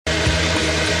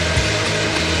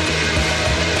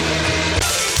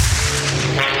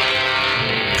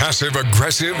Passive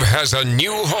Aggressive has a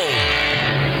new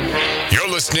home. You're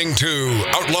listening to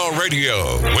Outlaw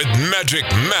Radio with Magic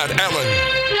Matt Allen.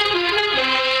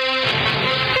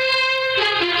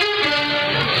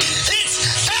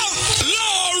 It's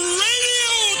Outlaw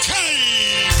Radio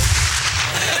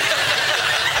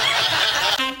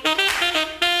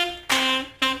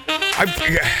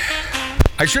time!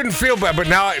 I shouldn't feel bad, but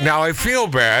now I feel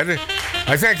bad.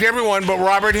 I thanked everyone but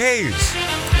Robert Hayes.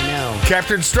 I know.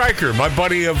 Captain Stryker, my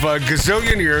buddy of a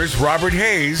gazillion years, Robert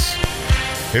Hayes,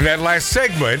 in that last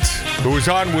segment, who was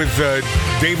on with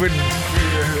David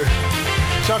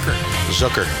Zucker.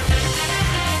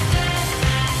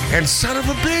 And son of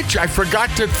a bitch, I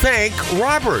forgot to thank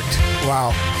Robert.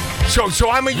 Wow. So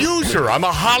I'm a user. I'm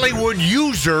a Hollywood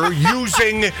user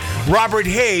using Robert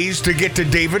Hayes to get to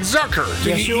David Zucker.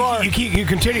 Yes, you are. You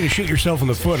continue to shoot yourself in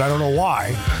the foot. I don't know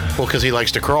why. Well, because he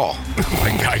likes to crawl.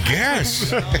 I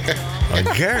guess. I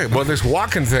guess. Well, this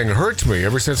walking thing hurts me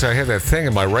ever since I had that thing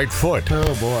in my right foot.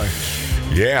 Oh, boy.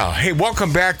 Yeah. Hey,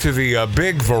 welcome back to the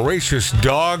big, voracious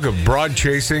dog of broad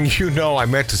chasing. You know I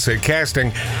meant to say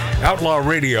casting.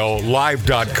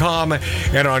 OutlawRadioLive.com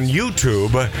and on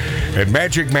YouTube at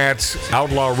Magic Matt's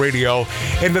Outlaw Radio.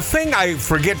 And the thing I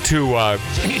forget to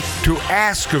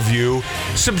ask of you,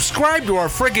 subscribe to our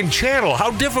friggin' channel.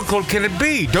 How difficult can it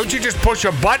be? Don't you just push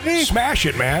a button? Smash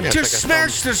it, man. Just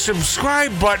smash the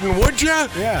subscribe button, would you?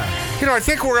 Yeah. You know, I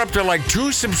think we're up to like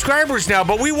 2 subscribers now,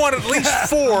 but we want at least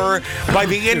 4 by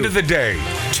the end of the day.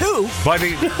 2? By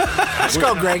the Let's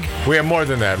go, Greg. We have more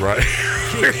than that, right?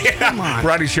 Come on.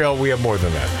 Ronnie Schell, we have more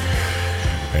than that.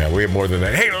 Yeah, we have more than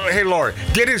that. Hey, Lori,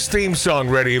 get his theme song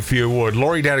ready if you would.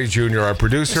 Lori Downey Jr., our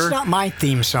producer. It's not my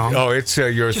theme song. Oh, it's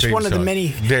your Just theme song. one of the many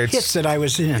hits that I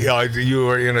was in. You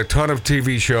were in a ton of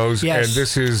TV shows, Yes. and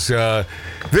this is the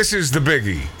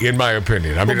biggie, in my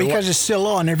opinion. I mean, Because it's still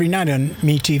on every night on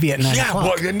MeTV at 9 yeah,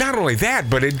 o'clock. well, not only that,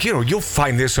 but you'll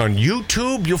find this on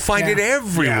YouTube. You'll find it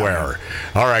everywhere.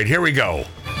 All right, here we go.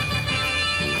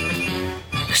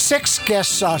 6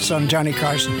 guest spots on Johnny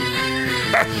Carson.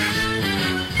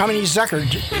 How many Zucker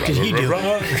did he do?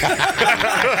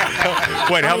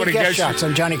 Wait, how many guest shots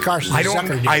on Johnny Carson? I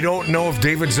Zucker did? don't know if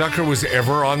David Zucker was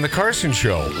ever on the Carson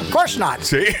show. Of course not.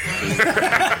 See?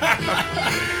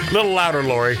 A little louder,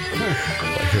 Lori.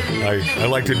 I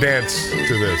like to dance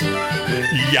to this.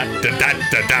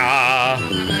 Ya-da-da-da-da.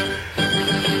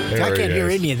 I can't hear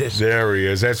any of this. There he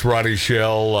is. That's Ronnie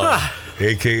Schell,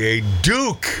 a.k.a.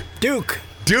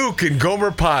 Duke and Gomer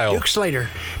Pyle. Duke Slater.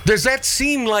 Does that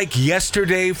seem like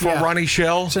yesterday for Ronnie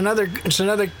Schell? It's another.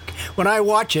 When I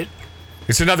watch it,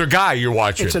 it's another guy you're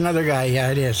watching. it's another guy.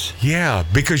 Yeah, it is. Yeah,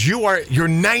 because you're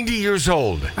 90 years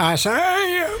old. I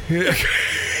say.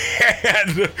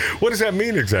 And what does that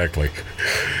mean exactly?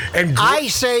 And I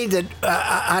say that,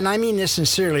 and I mean this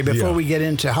sincerely. Before we get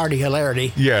into hearty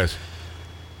hilarity, yes.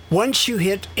 Once you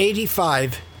hit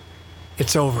 85,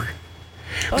 it's over.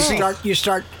 You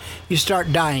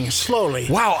start dying slowly.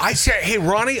 Wow, hey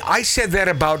Ronnie, I said that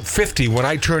about 50 when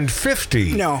I turned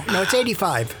 50. No, it's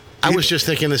 85. I was just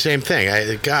thinking the same thing.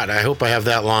 I hope I have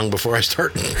that long before I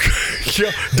start.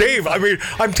 Yeah, Dave, I mean,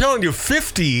 I'm telling you,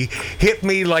 50 hit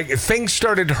me like things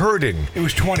started hurting. It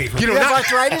was 20 for me. You have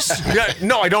arthritis? Yeah,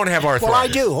 no, I don't have arthritis. Well, I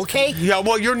do, okay? Yeah,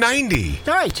 well, you're 90.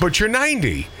 Right. But you're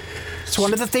 90. It's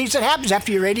one of the things that happens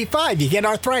after you're 85. You get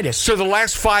arthritis. So the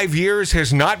last 5 years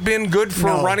has not been good for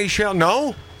Ronnie Schell?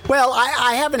 No? Well,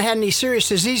 I haven't had any serious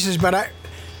diseases, but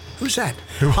who's that?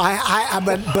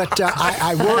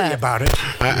 I worry about it.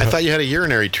 I thought you had a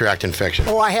urinary tract infection.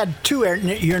 Oh, I had 2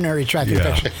 urinary tract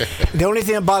infections. The only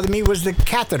thing that bothered me was the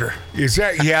catheter. Is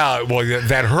that, well,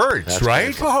 that hurts, That's right?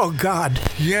 painful. Oh, God.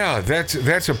 Yeah,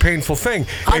 that's a painful thing.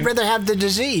 I'd rather have the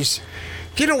disease.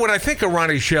 You know, when I think of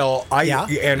Ronnie Schell,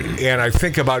 and I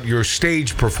think about your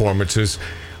stage performances,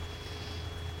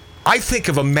 I think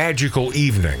of a magical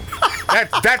evening.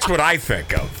 That's what I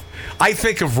think of. I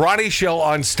think of Ronnie Schell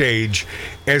on stage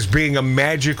as being a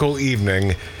magical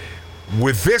evening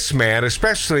with this man,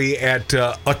 especially at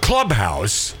a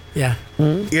clubhouse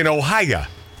in Ohio.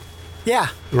 Yeah.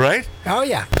 Right? Oh,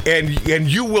 yeah.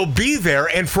 And you will be there,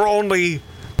 and for only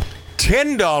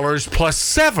 $10 plus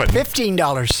 $7.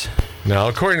 $15. Now,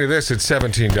 according to this, it's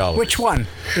 $17. Which one?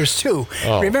 There's 2.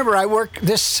 Oh. Remember, I work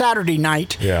this Saturday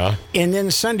night. Yeah. And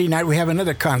then Sunday night, we have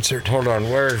another concert. Hold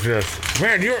on, where is this?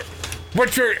 Man, do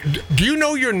you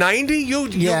know you're 90?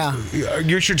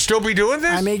 You should still be doing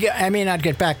this? I may not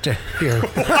get back to here.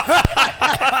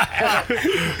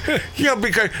 Yeah,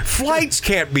 because flights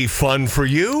can't be fun for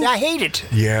you. I hate it.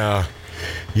 Yeah.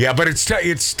 Yeah, but it's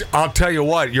I'll tell you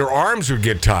what, your arms would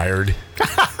get tired.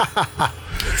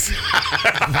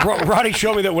 Ronnie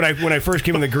showed me that when I first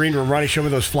came in the green room. Ronnie showed me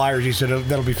those flyers. He said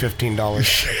that'll be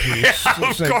 $15. Yeah,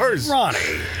 of course. Ronnie.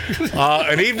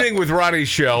 An evening with Ronnie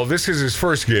Schell. This is his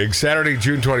first gig, Saturday,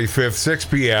 June 25th, 6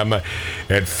 p.m.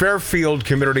 at Fairfield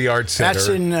Community Arts Center.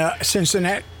 That's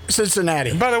in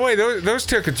Cincinnati. By the way, those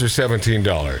tickets are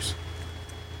 $17.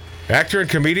 Actor and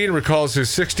comedian recalls his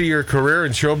 60-year career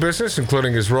in show business,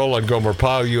 including his role on Gomer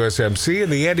Pyle, USMC, and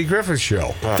The Andy Griffith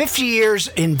Show. 50 years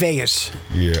in Vegas.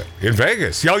 Yeah, in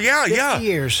Vegas. Oh, yeah, 50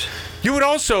 years. You would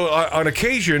also, on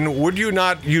occasion, would you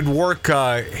not, you'd work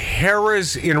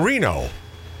Harrah's in Reno.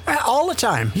 All the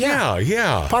time.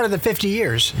 Yeah. Part of the 50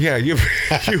 years. Yeah, you've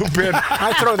been...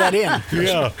 I throw that in.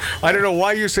 Yeah. I don't know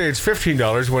why you say it's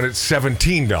 $15 when it's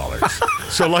 $17.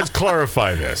 So let's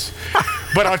clarify this.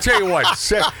 But I'll tell you what,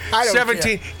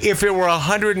 17. If it were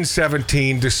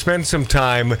 117 to spend some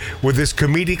time with this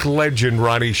comedic legend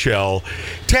Ronnie Schell,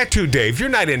 Tattoo Dave, you're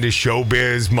not into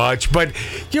showbiz much, but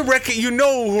you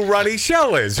know who Ronnie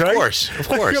Schell is, right? Of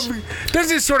course.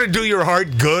 Doesn't it sort of do your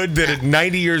heart good that at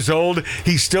 90 years old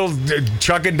he's still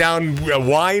chugging down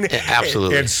wine? Yeah,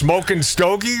 absolutely. And smoking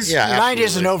stogies? Yeah, 90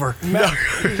 isn't over.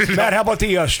 Matt, how about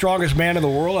the Strongest Man in the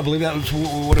World? I believe that was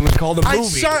what it was called, the movie.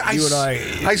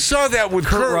 I saw that with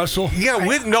Kurt Russell. Yeah,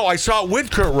 I saw it with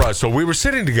Kurt Russell. We were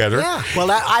sitting together. Yeah. Well,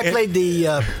 I played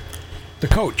the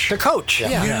coach. The coach.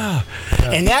 Yeah.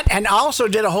 And I also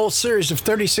did a whole series of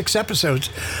 36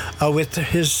 episodes with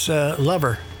his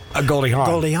lover. Goldie Hawn.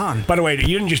 Goldie Hawn. By the way,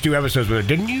 you didn't just do episodes with her,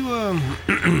 didn't you?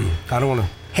 I don't want to.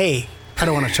 Hey, I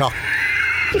don't want to talk.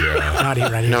 Yeah. Not here,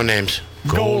 right here. No names.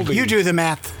 Goldie. You do the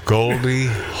math. Goldie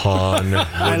Hawn.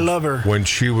 I love her. When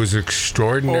she was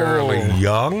extraordinarily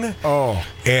young. Oh.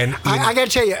 And I got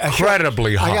to tell you,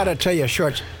 incredibly hot. I got to tell you a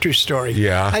short true story.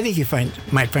 Yeah. I think you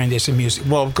might find this amusing.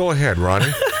 Well, go ahead,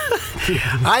 Ronnie.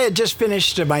 I had just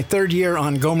finished my third year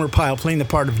on Gomer Pyle playing the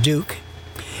part of Duke.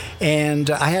 And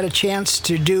I had a chance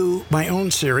to do my own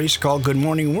series called Good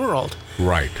Morning World.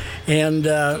 Right. And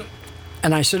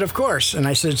I said, of course. And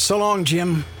I said, so long,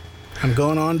 Jim. I'm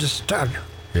going on to start.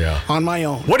 Yeah. On my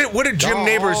own. What did Jim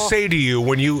Neighbors say to you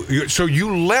when you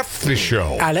left the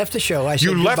show? I left the show. I said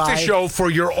you left goodbye. the show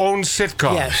for your own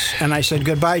sitcom. Yes. And I said,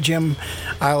 goodbye, Jim.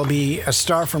 I'll be a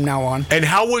star from now on. And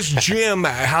how was Jim?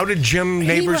 How did Jim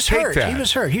Neighbors take that? He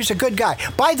was hurt. He was a good guy.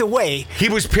 By the way,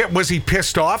 was he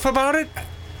pissed off about it?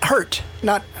 Hurt,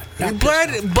 not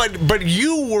but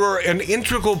you were an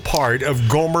integral part of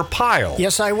Gomer Pyle.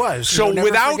 Yes, I was. So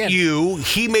without you,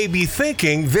 he may be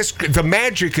thinking the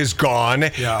magic is gone,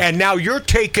 and now you're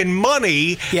taking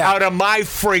money out of my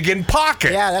friggin'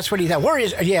 pocket. Yeah, that's what he thought. Where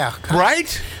is? Yeah,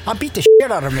 right. I'll beat the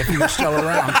shit out of him if he was still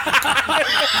around.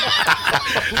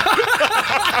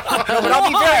 No, but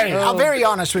I'll be very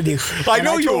honest with you. I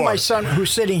know you told are. My son,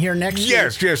 who's sitting here next to you.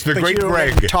 Yes, the but great you don't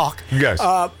Greg. let him talk. Yes.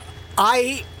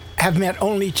 I have met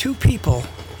only two people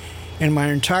in my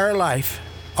entire life,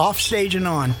 off stage and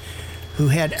on, who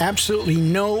had absolutely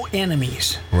no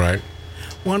enemies. Right.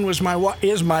 One was my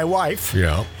wife.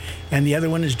 Yeah. And the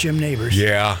other one is Jim Neighbors.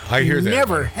 Yeah, I hear that.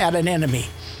 Never had an enemy.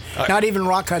 Not even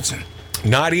Rock Hudson.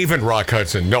 Not even Rock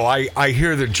Hudson. No, I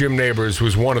hear that Jim Neighbors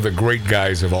was one of the great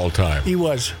guys of all time. He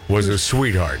was. Was a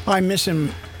sweetheart. I miss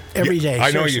him every day.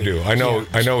 I know you do. I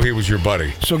know he was your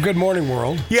buddy. So Good Morning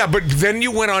World. Yeah, but then you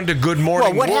went on to Good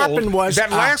Morning World. Well, what happened was that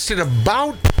lasted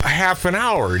about half an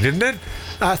hour, didn't it?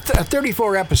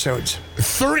 34 episodes.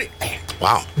 30.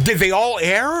 Wow. Did they all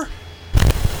air?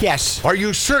 Yes. Are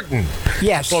you certain?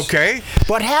 Yes. Okay.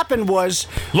 What happened was...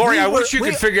 Lori, I wish you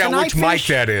could figure out which mic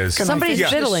that is. Somebody's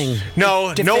jiggling.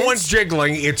 No one's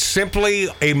jiggling. It's simply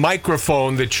a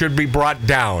microphone that should be brought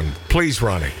down. Please,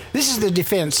 Ronnie. This is the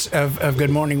defense of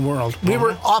Good Morning World. We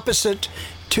were opposite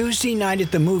Tuesday night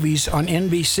at the movies on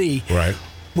NBC. Right.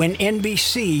 When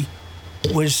NBC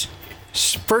was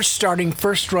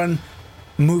first run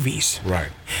movies. Right.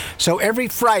 So every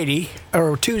Friday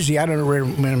or Tuesday, I don't know where,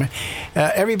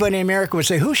 everybody in America would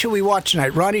say, "Who should we watch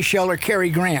tonight? Ronnie Schell or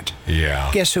Cary Grant?" Yeah.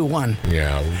 Guess who won?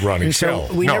 Yeah, Ronnie And Schell.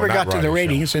 so we never got to the Ronnie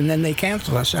ratings, and then they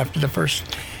canceled us after the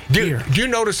first year. Do you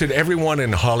notice that everyone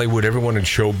in Hollywood, everyone in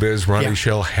showbiz, Ronnie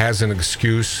Schell has an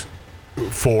excuse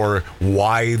for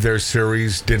why their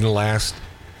series didn't last?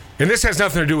 And this has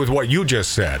nothing to do with what you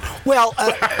just said. Well,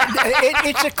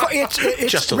 it's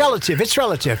relative. It's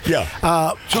relative. Yeah.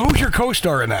 So who's your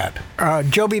co-star in that?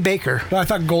 Joby Baker. I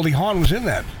thought Goldie Hawn was in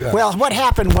that. Well, what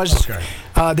happened was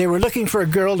they were looking for a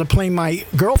girl to play my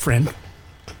girlfriend,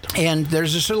 and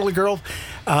there's this little girl,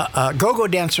 a go-go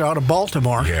dancer out of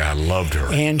Baltimore. Yeah, I loved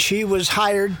her. And she was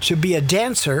hired to be a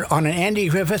dancer on an Andy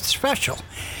Griffith special.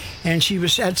 and she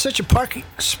had such a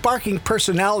sparking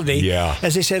personality. Yeah.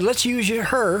 As they said, let's use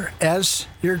her as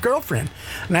your girlfriend.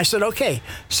 And I said, okay.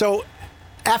 So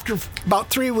after about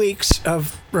 3 weeks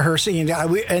of rehearsing,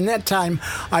 and that time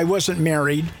I wasn't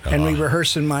married, and we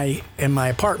rehearsed in my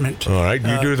apartment. All right,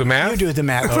 you do the math? You do the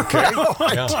math. Okay.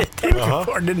 I did that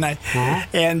before, didn't I?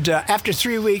 And after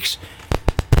 3 weeks,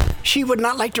 she would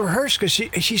not like to rehearse because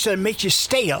she said it makes you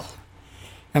stale.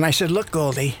 And I said, look,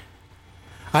 Goldie,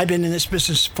 I've been in this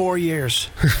business 4 years.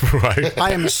 Right.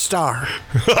 I am a star.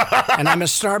 And I'm a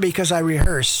star because I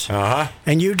rehearse.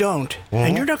 And you don't.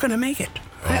 And you're not going to make it.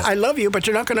 I love you, but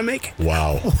you're not going to make it.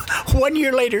 Wow. 1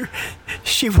 year later,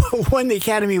 she won the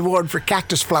Academy Award for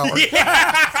Cactus Flower.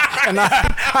 And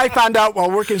I found out while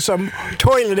working some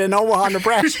toilet in Omaha,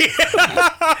 Nebraska.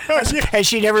 And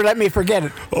she never let me forget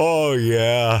it. Oh,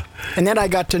 yeah. And then I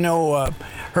got to know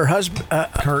her husband.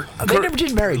 Kurt. They never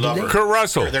did marry, did they? Kurt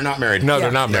Russell. They're not married. No,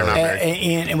 they're not married.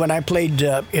 And when I played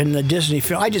in the Disney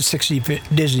film, I did 60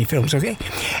 Disney films, okay?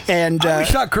 And I always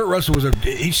thought Kurt Russell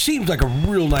he seems like a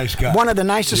real nice guy. one of the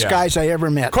nicest guys I ever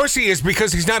met. Of course he is,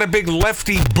 because he's not a big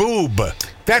lefty boob.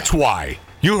 That's why.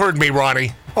 You heard me,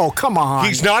 Ronnie. Oh, come on.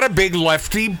 He's not a big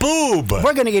lefty boob.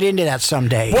 We're going to get into that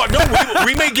someday. Well, no,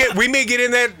 we may get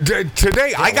in that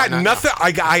today. I got nothing.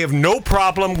 I have no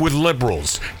problem with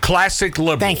liberals, classic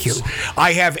liberals. Thank you.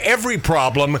 I have every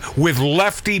problem with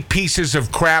lefty pieces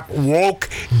of crap, woke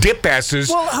dip asses,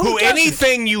 Well, who doesn't?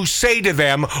 anything you say to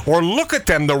them or look at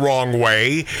them the wrong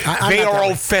way, I'm they not that are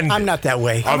way. offended. I'm not that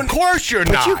way. Of course you're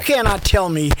But not. you cannot tell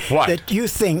me What? that you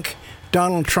think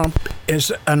Donald Trump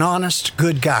is an honest,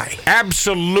 good guy.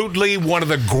 Absolutely one of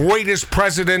the greatest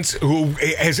presidents who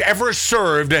has ever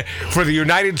served for the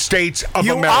United States of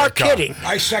You America. are kidding.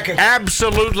 I second.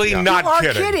 Absolutely not You are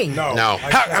kidding. kidding.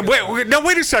 No.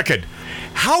 Wait a second.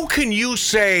 How can you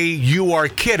say you are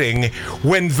kidding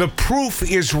when the proof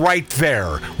is right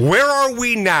there? Where are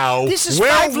we now? This is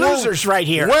five losers right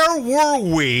here. Where were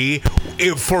we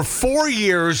for 4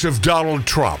 years of Donald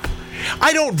Trump?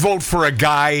 I don't vote for a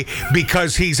guy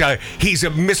because he's a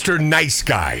Mr. Nice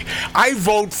Guy. I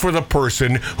vote for the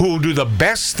person who will do the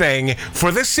best thing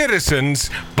for the citizens,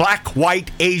 black,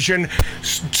 white, Asian,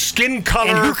 skin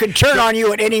color. And who can turn on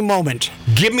you at any moment.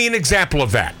 Give me an example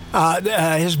of that.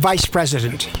 His vice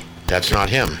president. That's not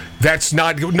him. That's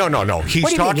not. No. He's What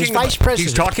do you mean, his vice president?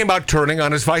 He's talking about turning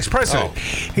on his vice president.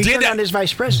 He turned on his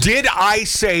vice president. Did I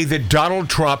say that Donald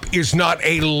Trump is not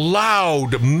a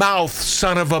loud mouth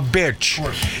son of a bitch? Of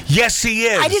course. Yes, he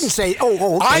is. I didn't say.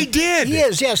 Oh, okay. I did. He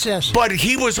is. Yes. But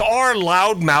he was our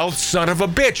loudmouth son of a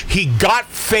bitch. He got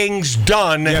things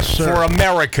done for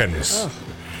Americans.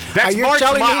 That's you March.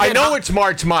 telling me I that- know it's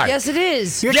March. Yes, it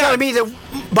is. You're telling me that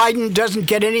Biden doesn't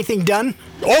get anything done?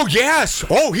 Oh, yes.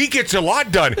 Oh, he gets a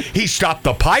lot done. He stopped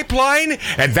the pipeline,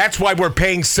 and that's why we're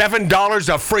paying $7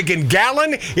 a friggin'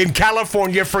 gallon in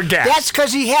California for gas. That's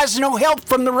because he has no help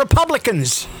from the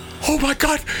Republicans. Oh, my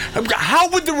God. How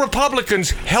would the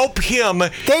Republicans help him?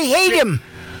 They hate him.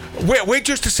 Wait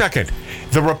just a second.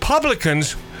 The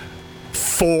Republicans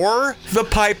for the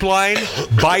pipeline,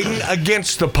 Biden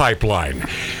against the pipeline.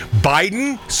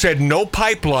 Biden said no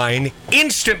pipeline.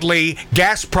 Instantly,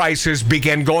 gas prices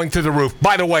began going through the roof.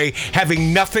 By the way,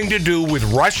 having nothing to do with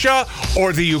Russia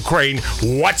or the Ukraine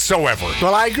whatsoever.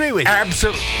 Well, I agree with you.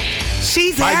 Absolutely.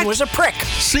 See that? Biden was a prick.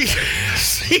 See,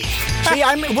 See,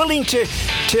 I'm willing to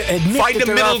admit find that a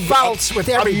there are middle faults with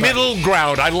everybody. A middle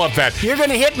ground. I love that. You're going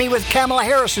to hit me with Kamala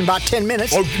Harris in about 10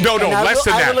 minutes. Oh, no, and I less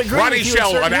than I that. will agree Ronnie with you in Schell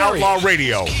on certain Outlaw areas.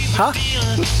 Radio. Huh?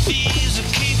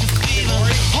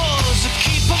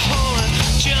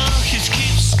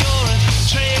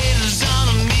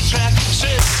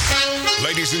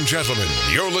 Ladies and gentlemen,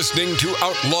 you're listening to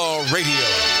Outlaw Radio.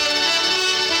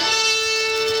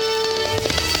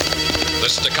 The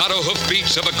staccato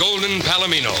hoofbeats of a golden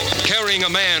palomino, carrying a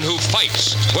man who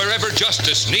fights wherever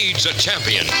justice needs a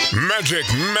champion. Magic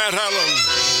Matt Allen.